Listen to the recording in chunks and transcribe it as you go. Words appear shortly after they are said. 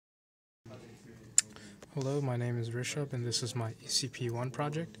Hello, my name is Rishub and this is my ECP1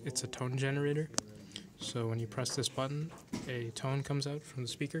 project. It's a tone generator. So when you press this button, a tone comes out from the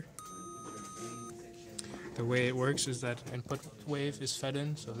speaker. The way it works is that an input wave is fed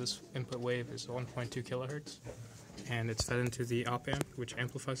in, so this input wave is 1.2 kilohertz, and it's fed into the op amp, which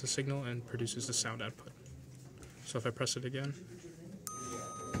amplifies the signal and produces the sound output. So if I press it again,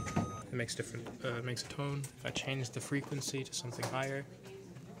 it makes a tone. If I change the frequency to something higher,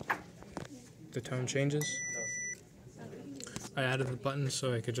 the tone changes. I added the button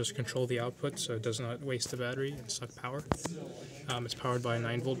so I could just control the output so it does not waste the battery and suck power. It's powered by a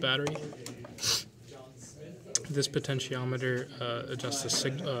 9-volt battery. This potentiometer adjusts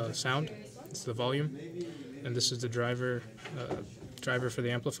the sound, it's the volume, and this is the driver for the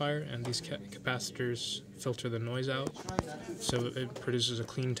amplifier, and these capacitors filter the noise out so it produces a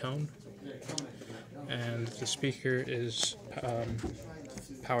clean tone. And the speaker is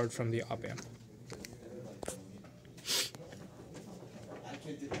powered from the op amp.